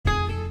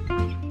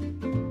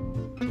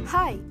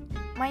Hi,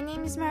 my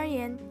name is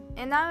Marianne,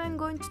 and now I'm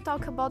going to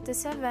talk about the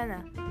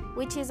savanna,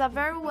 which is a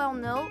very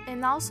well-known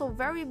and also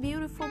very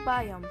beautiful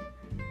biome.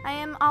 I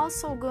am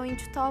also going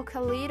to talk a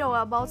little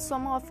about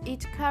some of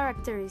its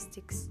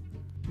characteristics.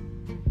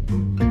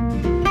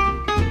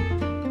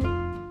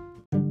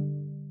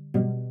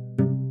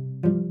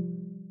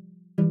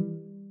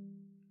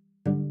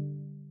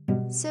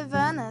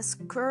 Savannas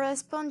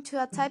correspond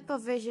to a type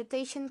of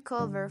vegetation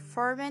cover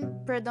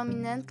formed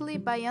predominantly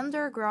by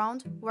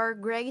underground, where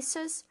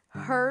grasses,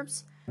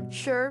 herbs,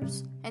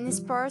 shrubs, and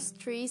sparse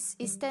trees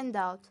stand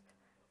out.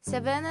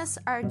 Savannas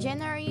are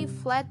generally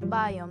flat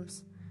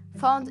biomes,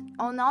 found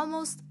on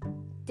almost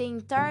the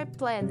entire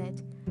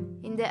planet,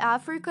 in the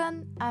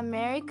African,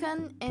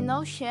 American, and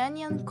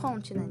Oceanian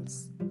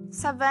continents.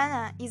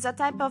 Savanna is a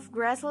type of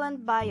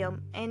grassland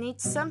biome, and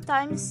it's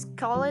sometimes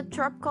called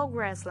tropical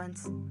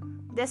grasslands.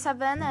 The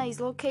savanna is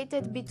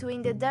located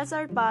between the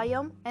desert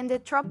biome and the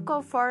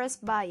tropical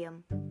forest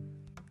biome.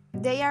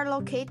 They are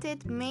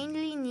located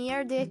mainly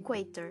near the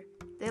equator.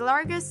 The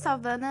largest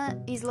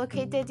savanna is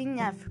located in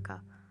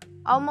Africa.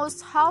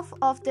 Almost half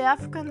of the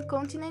African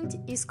continent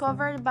is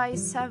covered by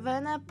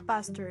savanna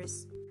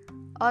pastures.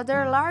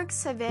 Other large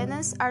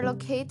savannas are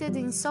located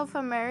in South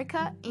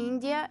America,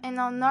 India, and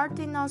on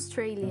northern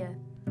Australia.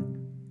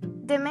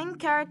 The main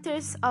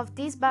characters of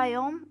this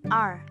biome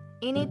are,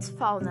 in its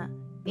fauna,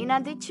 in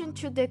addition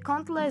to the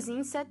countless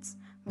insects,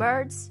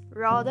 birds,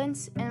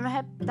 rodents, and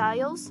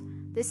reptiles,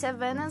 the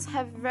savannas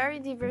have very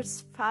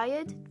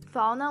diversified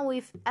fauna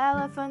with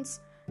elephants,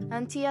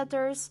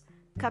 anteaters,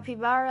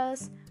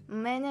 capybaras,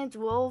 maned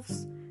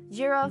wolves,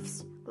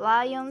 giraffes,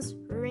 lions,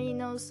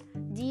 rhinos,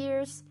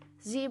 deers,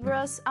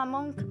 zebras,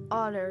 among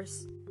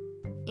others.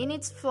 In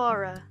its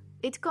flora,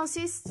 it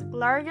consists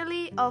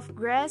largely of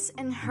grass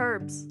and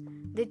herbs.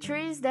 The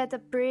trees that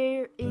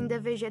appear in the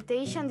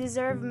vegetation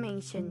deserve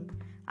mention: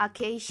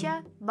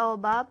 acacia,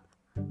 baobab,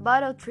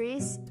 bottle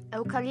trees,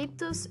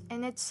 eucalyptus,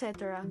 and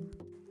etc.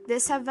 The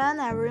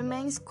savanna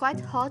remains quite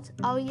hot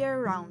all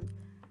year round.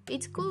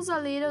 It cools a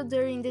little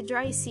during the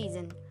dry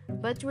season,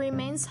 but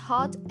remains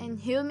hot and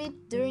humid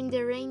during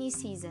the rainy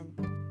season.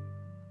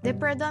 The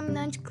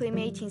predominant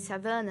climate in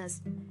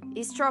savannas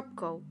is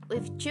tropical,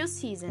 with 2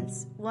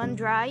 seasons, one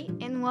dry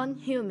and one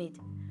humid,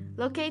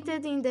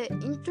 located in the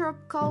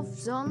intertropical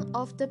zone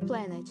of the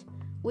planet,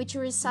 which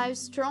receives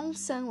strong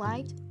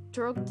sunlight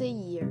throughout the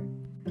year.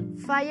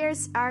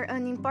 Fires are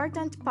an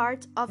important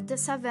part of the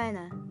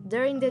savanna.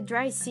 During the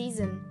dry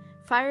season,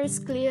 fires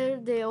clear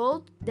the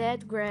old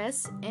dead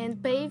grass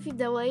and pave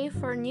the way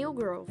for new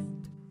growth.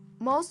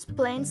 Most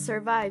plants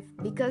survive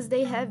because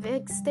they have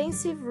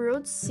extensive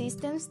root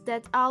systems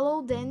that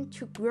allow them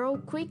to grow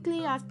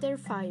quickly after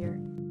fire.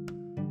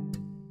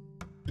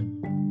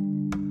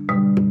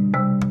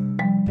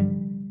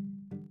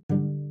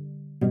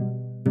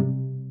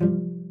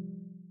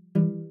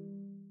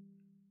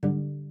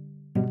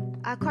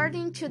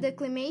 According to the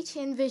climate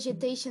and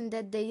vegetation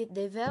that they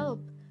develop,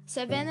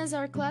 savannas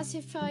are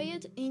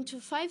classified into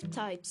 5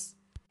 types: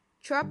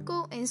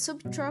 tropical and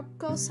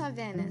subtropical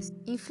savannas.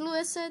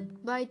 Influenced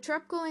by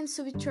tropical and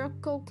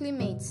subtropical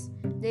climates,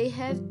 they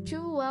have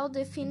 2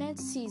 well-defined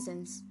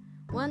seasons,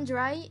 one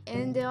dry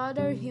and the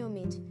other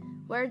humid,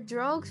 where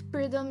drought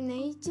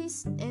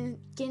predominates and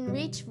can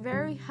reach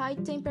very high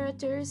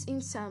temperatures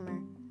in summer.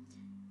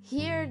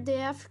 Here, the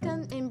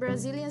African and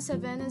Brazilian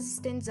savannas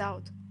stands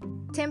out.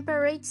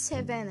 Temperate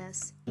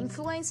savannas,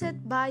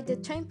 influenced by the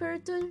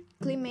temperate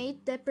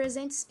climate that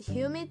presents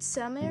humid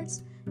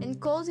summers and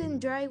cold and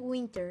dry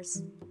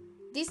winters.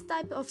 This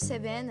type of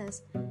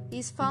savannas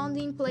is found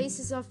in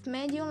places of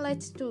medium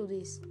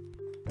latitudes.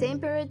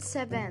 Temperate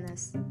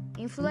savannas,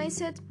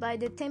 influenced by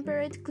the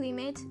temperate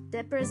climate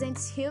that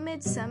presents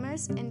humid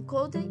summers and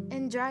cold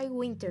and dry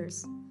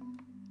winters.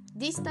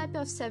 This type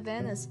of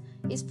savannas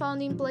is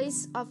found in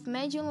places of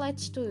medium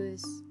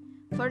latitudes.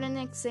 For an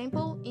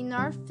example, in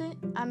North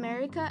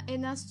America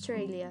and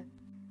Australia.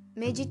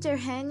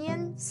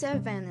 Mediterranean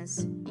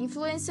savannas.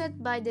 Influenced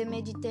by the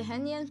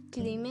Mediterranean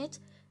climate,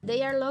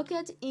 they are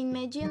located in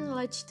medium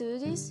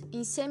latitudes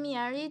in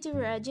semi-arid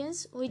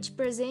regions which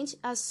present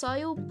a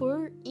soil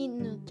poor in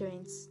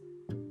nutrients.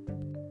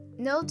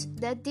 Note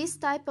that this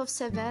type of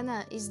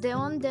savanna is the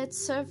one that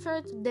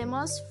suffered the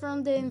most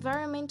from the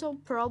environmental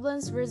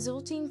problems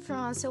resulting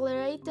from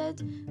accelerated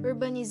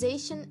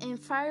urbanization and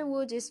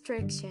firewood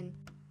extraction.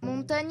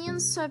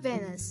 Mountainous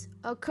savannas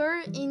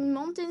occur in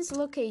mountainous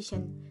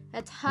locations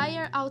at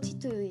higher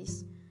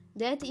altitudes,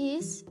 that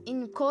is,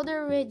 in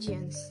colder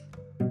regions.